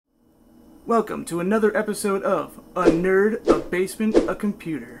Welcome to another episode of A Nerd, a Basement, a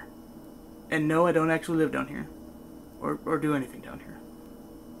Computer. And no, I don't actually live down here. Or do anything down here.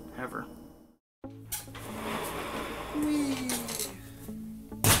 Ever.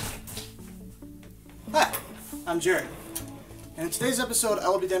 Hi, I'm Jared. And in today's episode, I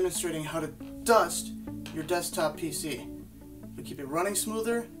will be demonstrating how to dust your desktop PC to keep it running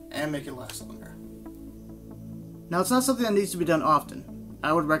smoother and make it last longer. Now, it's not something that needs to be done often.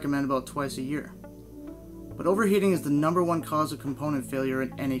 I would recommend about twice a year. But overheating is the #1 cause of component failure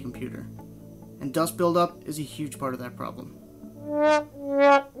in any computer. And dust buildup is a huge part of that problem.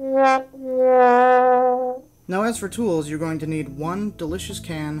 Now as for tools, you're going to need one delicious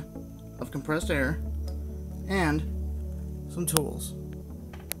can of compressed air and some tools.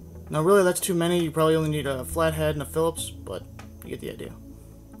 Now really that's too many, you probably only need a flathead and a Phillips, but you get the idea.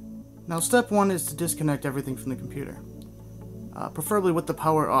 Now step 1 is to disconnect everything from the computer. Preferably with the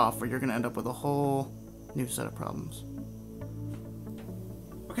power off, or you're going to end up with a whole new set of problems.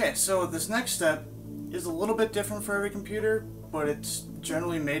 Okay, so this next step is a little bit different for every computer, but it's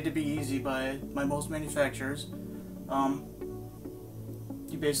generally made to be easy by most manufacturers.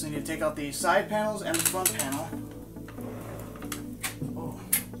 You basically need to take out the side panels and the front panel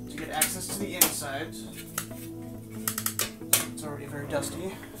to get access to the insides. It's already very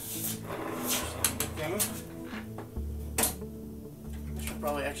dusty. Good thing.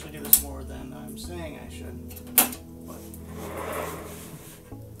 Probably actually do this more than I'm saying I should. But.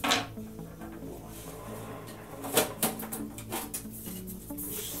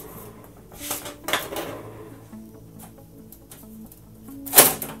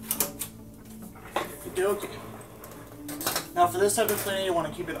 Okay. Now for this type of cleaning you want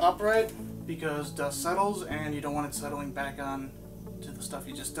to keep it upright because dust settles and you don't want it settling back on to the stuff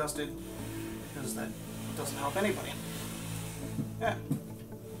you just dusted because that doesn't help anybody. Yeah.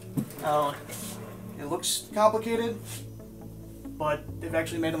 Now, it looks complicated, but they've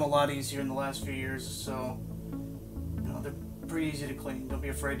actually made them a lot easier in the last few years, so they're pretty easy to clean. Don't be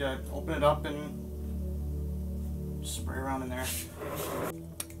afraid to open it up and spray around in there.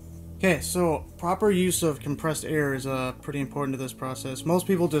 Okay, so proper use of compressed air is pretty important to this process. Most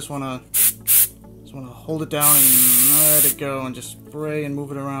people just want to hold it down and let it go and just spray and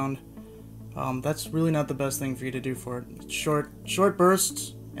move it around. That's really not the best thing for you to do for it. It's short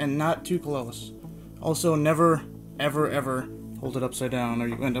bursts and not too close. Also, never, ever, ever hold it upside down or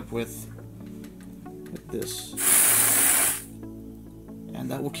you end up with this. And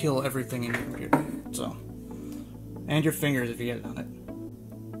that will kill everything in your computer. So, and your fingers if you get it on it.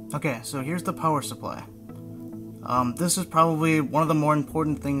 Okay, so here's the power supply. This is probably one of the more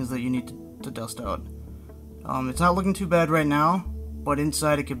important things that you need to dust out. It's not looking too bad right now, but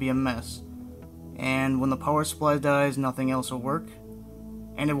inside it could be a mess. And when the power supply dies, nothing else will work.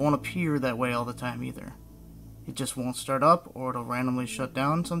 And it won't appear that way all the time either. It just won't start up, or it'll randomly shut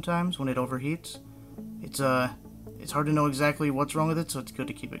down sometimes when it overheats. It's hard to know exactly what's wrong with it, so it's good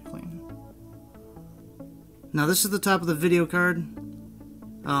to keep it clean. Now this is the top of the video card.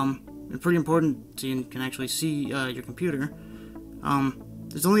 It's pretty important so you can actually see your computer.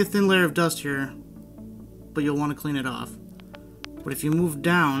 There's only a thin layer of dust here, but you'll want to clean it off. But if you move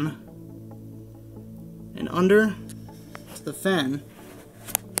down and under to the fan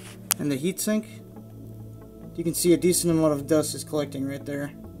and the heatsink, you can see a decent amount of dust is collecting right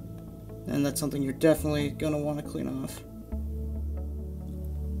there, and that's something you're definitely going to want to clean off.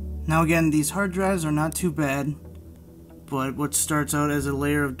 Now again, these hard drives are not too bad, but what starts out as a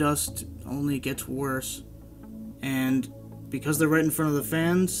layer of dust only gets worse, and because they're right in front of the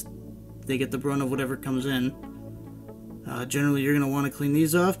fans, they get the brunt of whatever comes in. Generally, you're going to want to clean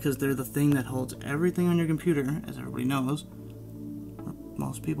these off because they're the thing that holds everything on your computer, as everybody knows, or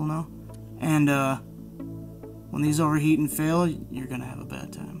most people know. And when these overheat and fail, you're going to have a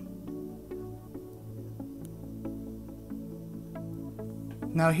bad time.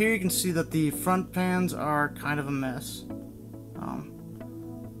 Now here you can see that the front pans are kind of a mess.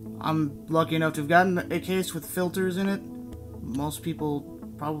 I'm lucky enough to have gotten a case with filters in it. Most people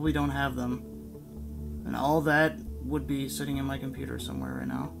probably don't have them. And all that would be sitting in my computer somewhere right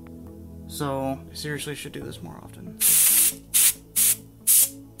now. So I seriously should do this more often.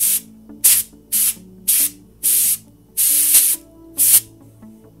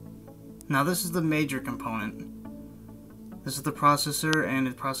 Now this is the major component. This is the processor and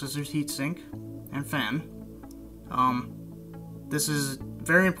the processor's heatsink and fan. This is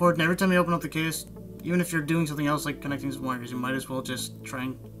very important. Every time you open up the case, even if you're doing something else like connecting some wires, you might as well just try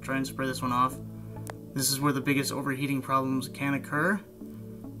and spray this one off. This is where the biggest overheating problems can occur.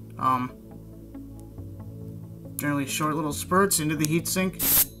 Generally short little spurts into the heatsink,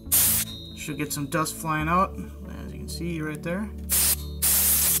 Should get some dust flying out, as you can see right there.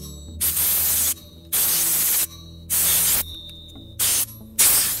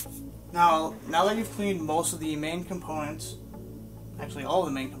 Now that you've cleaned most of the main components, actually all of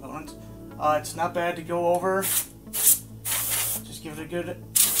the main components, it's not bad to go over. Just give it a good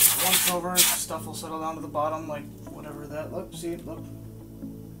once over. Stuff will settle down to the bottom, like whatever that. Look, see, look.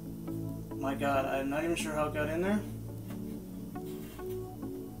 My God, I'm not even sure how it got in there.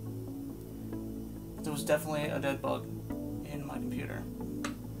 There was definitely a dead bug in my computer.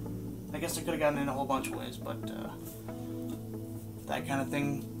 I guess it could have gotten in a whole bunch of ways, but that kind of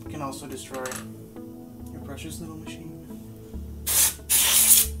thing can also destroy your precious little machine.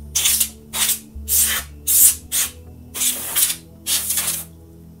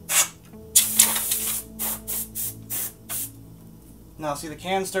 Now see, the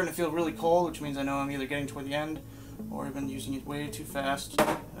can's starting to feel really cold, which means I know I'm either getting toward the end or I've been using it way too fast.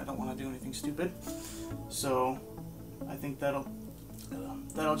 I don't want to do anything stupid. So I think that'll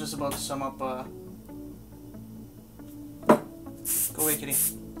just about sum up. Go away, kitty.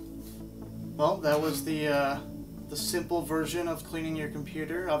 Well, that was the simple version of cleaning your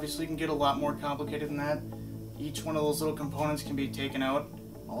computer. Obviously, you can get a lot more complicated than that. Each one of those little components can be taken out.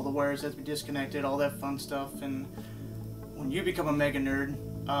 All the wires have to be disconnected, all that fun stuff. And when you become a mega nerd,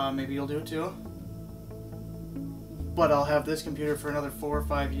 maybe you'll do it too. But I'll have this computer for another 4 or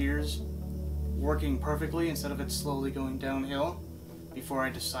 5 years working perfectly instead of it slowly going downhill before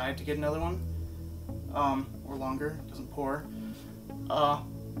I decide to get another one. Or longer, it doesn't pour.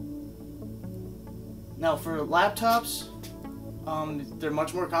 Now for laptops, they're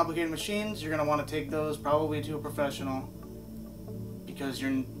much more complicated machines. You're going to want to take those probably to a professional because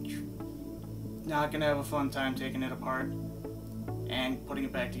you're not going to have a fun time taking it apart and putting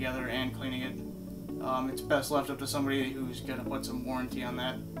it back together and cleaning it. It's best left up to somebody who's going to put some warranty on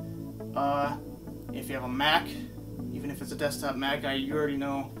that. If you have a Mac, even if it's a desktop Mac, you already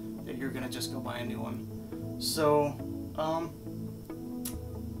know that you're going to just go buy a new one. So,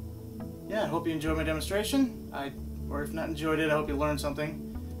 yeah, I hope you enjoyed my demonstration. Or if not enjoyed it, I hope you learned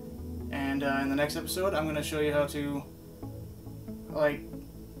something. And in the next episode, I'm going to show you how to, like,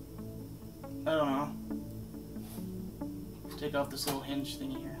 I don't know, take off this little hinge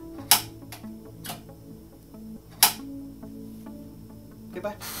thingy here.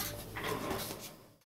 Goodbye.